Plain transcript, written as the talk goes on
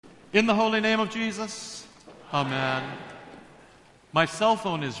In the holy name of Jesus, amen. My cell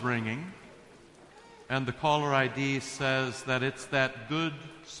phone is ringing, and the caller ID says that it's that good,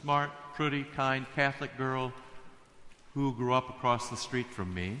 smart, pretty, kind Catholic girl who grew up across the street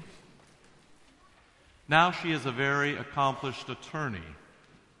from me. Now she is a very accomplished attorney.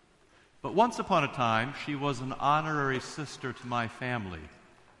 But once upon a time, she was an honorary sister to my family,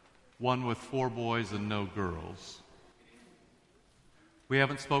 one with 4 boys and no girls. We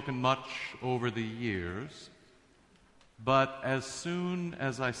haven't spoken much over the years, but as soon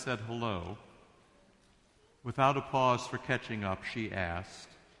as I said hello, without a pause for catching up, she asked,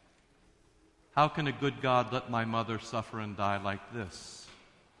 "How can a good God let my mother suffer and die like this?"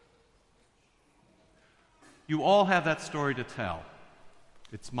 You all have that story to tell.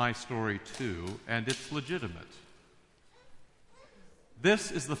 It's my story too, and it's legitimate.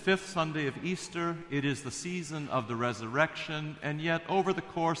 This is the 5th Sunday of Easter. It is the season of the resurrection, and yet over the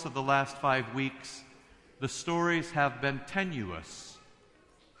course of the last 5 weeks, the stories have been tenuous.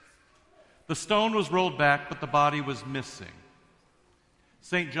 The stone was rolled back, but the body was missing.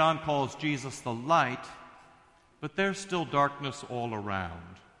 St. John calls Jesus the light, but there's still darkness all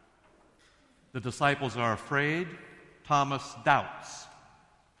around. The disciples are afraid. Thomas doubts.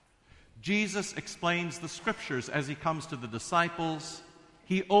 Jesus explains the Scriptures as he comes to the disciples.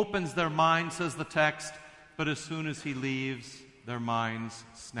 He opens their minds, says the text, but as soon as he leaves, their minds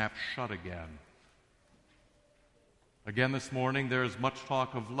snap shut again. Again this morning, there is much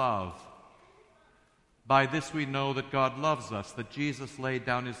talk of love. By this we know that God loves us, that Jesus laid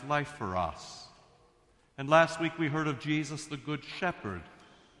down his life for us. And last week we heard of Jesus, the Good Shepherd.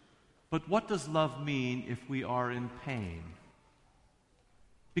 But what does love mean if we are in pain?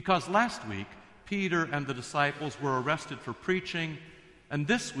 Because last week, Peter and the disciples were arrested for preaching, and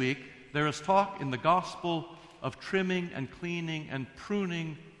this week there is talk in the gospel of trimming and cleaning and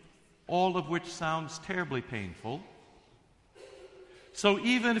pruning, all of which sounds terribly painful. So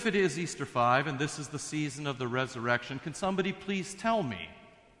even if it is Easter 5 and this is the season of the resurrection, can somebody please tell me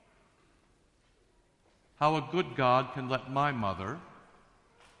how a good God can let my mother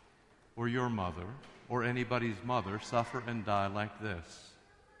or your mother or anybody's mother suffer and die like this?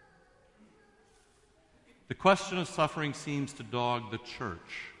 The question of suffering seems to dog the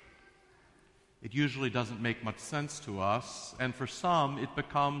church. It usually doesn't make much sense to us, and for some it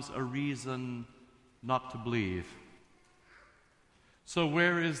becomes a reason not to believe. So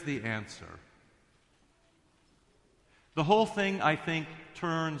where is the answer? The whole thing, I think,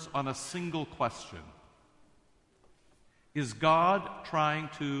 turns on a single question. Is God trying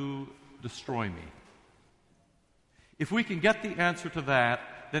to destroy me? If we can get the answer to that,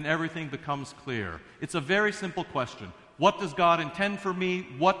 then everything becomes clear. It's a very simple question. What does God intend for me?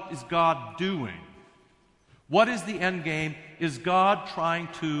 What is God doing? What is the end game? Is God trying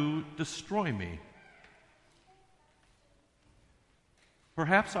to destroy me?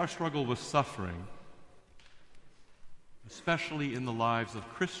 Perhaps our struggle with suffering, especially in the lives of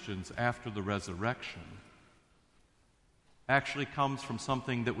Christians after the resurrection, actually comes from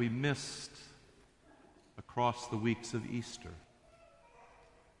something that we missed across the weeks of Easter.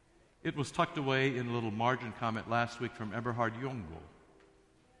 It was tucked away in a little margin comment last week from Eberhard Jungel.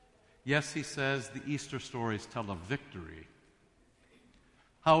 Yes, he says the Easter stories tell of victory.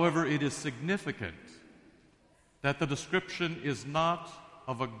 However, it is significant that the description is not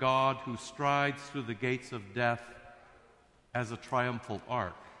of a God who strides through the gates of death as a triumphal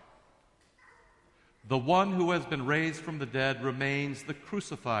ark. The one who has been raised from the dead remains the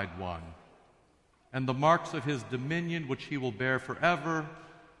crucified one, and the marks of his dominion, which he will bear forever,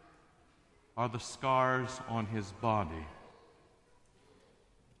 are the scars on his body.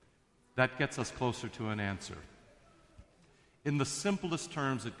 That gets us closer to an answer. In the simplest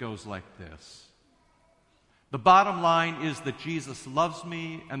terms, it goes like this. The bottom line is that Jesus loves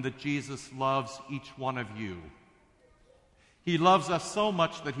me and that Jesus loves each one of you. He loves us so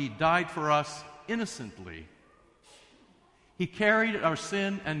much that he died for us innocently. He carried our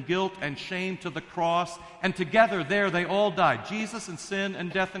sin and guilt and shame to the cross, and together there they all died. Jesus and sin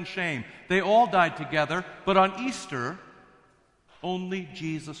and death and shame. They all died together, but on Easter, only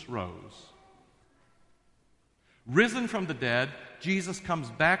Jesus rose. Risen from the dead, Jesus comes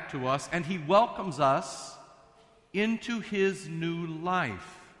back to us, and he welcomes us into his new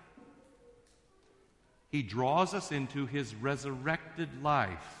life. He draws us into his resurrected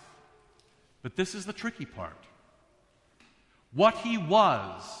life. But this is the tricky part. What he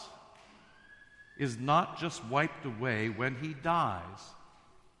was is not just wiped away when he dies.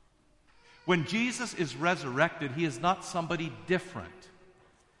 When Jesus is resurrected, he is not somebody different.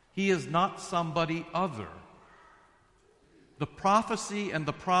 He is not somebody other. the prophecy and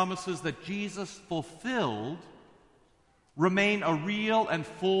the promises that Jesus fulfilled remain a real and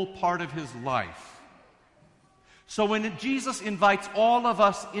full part of his life. So when Jesus invites all of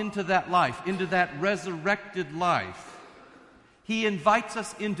us into that life, into that resurrected life, he invites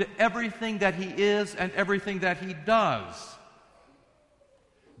us into everything that he is and everything that he does.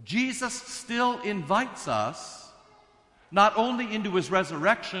 Jesus still invites us not only into his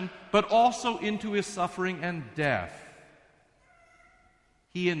resurrection, but also into his suffering and death.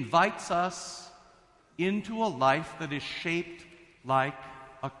 He invites us into a life that is shaped like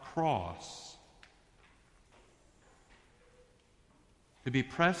a cross. To be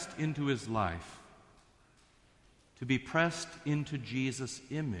pressed into his life, to be pressed into Jesus'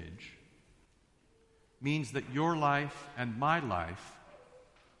 image, means that your life and my life,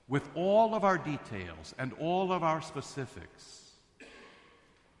 with all of our details and all of our specifics,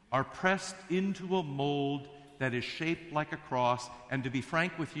 are pressed into a mold that is shaped like a cross, and to be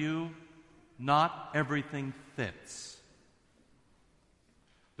frank with you, not everything fits.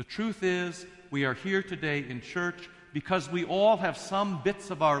 The truth is, we are here today in church because we all have some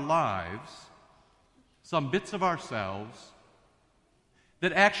bits of our lives, some bits of ourselves,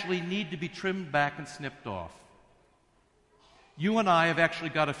 that actually need to be trimmed back and snipped off. You and I have actually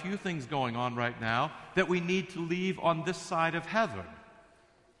got a few things going on right now that we need to leave on this side of heaven.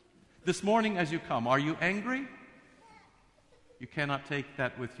 This morning as you come, are you angry? You cannot take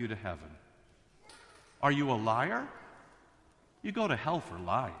that with you to heaven. Are you a liar? You go to hell for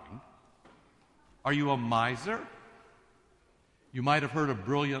lying. Are you a miser? You might have heard a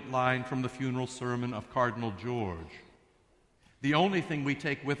brilliant line from the funeral sermon of Cardinal George. The only thing we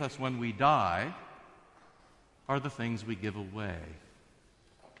take with us when we die are the things we give away.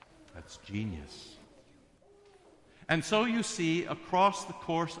 That's genius. And so you see, across the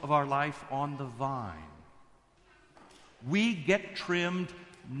course of our life on the vine, we get trimmed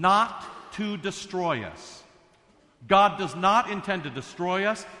not to destroy us. God does not intend to destroy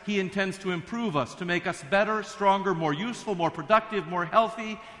us. He intends to improve us, to make us better, stronger, more useful, more productive, more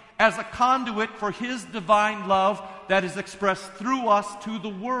healthy, as a conduit for his divine love that is expressed through us to the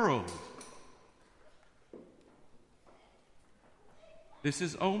world. This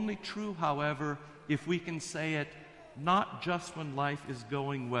is only true, however, if we can say it not just when life is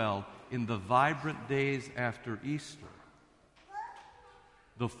going well, in the vibrant days after Easter.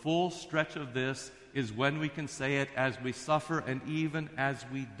 The full stretch of this is when we can say it as we suffer and even as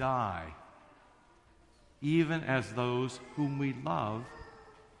we die. Even as those whom we love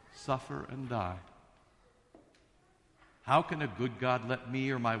suffer and die. How can a good God let me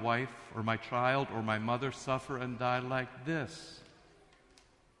or my wife or my child or my mother suffer and die like this?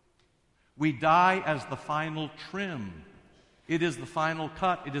 We die as the final trim. It is the final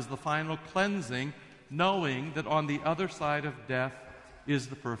cut. It is the final cleansing, knowing that on the other side of death is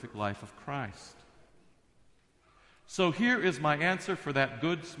the perfect life of Christ. So here is my answer for that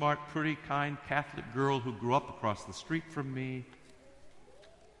good, smart, pretty, kind Catholic girl who grew up across the street from me.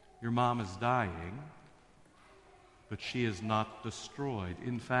 Your mom is dying, but she is not destroyed.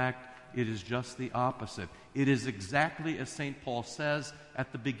 In fact, it is just the opposite. It is exactly as St. Paul says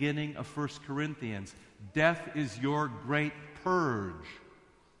at the beginning of 1 Corinthians. Death is your great purge,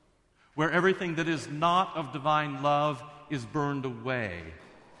 where everything that is not of divine love is burned away.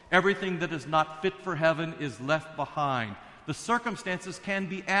 Everything that is not fit for heaven is left behind. The circumstances can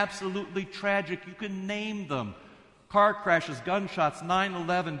be absolutely tragic. You can name them. Car crashes, gunshots,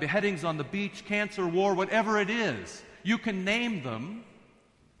 9/11, beheadings on the beach, cancer, war, whatever it is. You can name them,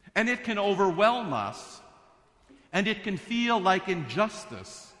 and it can overwhelm us, and it can feel like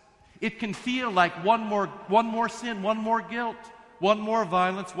injustice. It can feel like one more sin, one more guilt, one more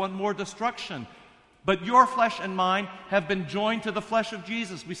violence, one more destruction. But your flesh and mine have been joined to the flesh of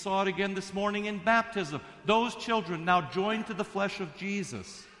Jesus. We saw it again this morning in baptism. Those children now joined to the flesh of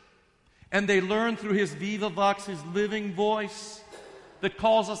Jesus. And they learn through his viva vox, his living voice that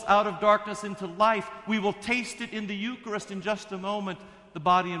calls us out of darkness into life. We will taste it in the Eucharist in just a moment, the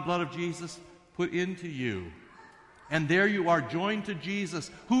body and blood of Jesus put into you. And there you are joined to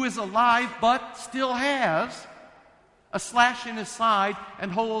Jesus, who is alive but still has a slash in his side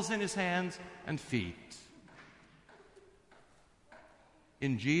and holes in his hands and feet.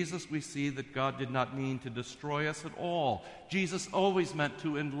 In Jesus, we see that God did not mean to destroy us at all. Jesus always meant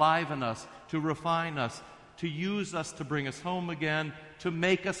to enliven us, to refine us, to use us to bring us home again, to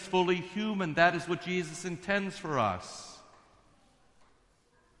make us fully human. That is what Jesus intends for us.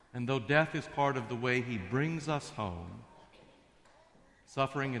 And though death is part of the way he brings us home,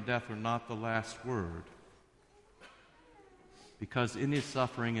 suffering and death are not the last word. Because in his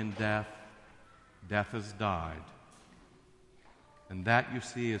suffering and death, death has died. And that, you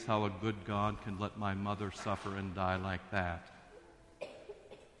see, is how a good God can let my mother suffer and die like that.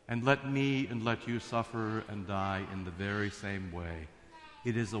 And let me and let you suffer and die in the very same way.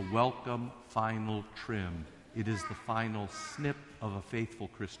 It is a welcome final trim. It is the final snip of a faithful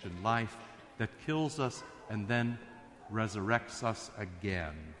Christian life that kills us and then resurrects us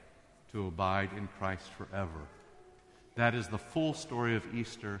again to abide in Christ forever. That is the full story of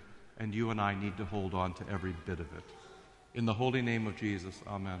Easter, and you and I need to hold on to every bit of it. In the holy name of Jesus,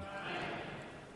 amen.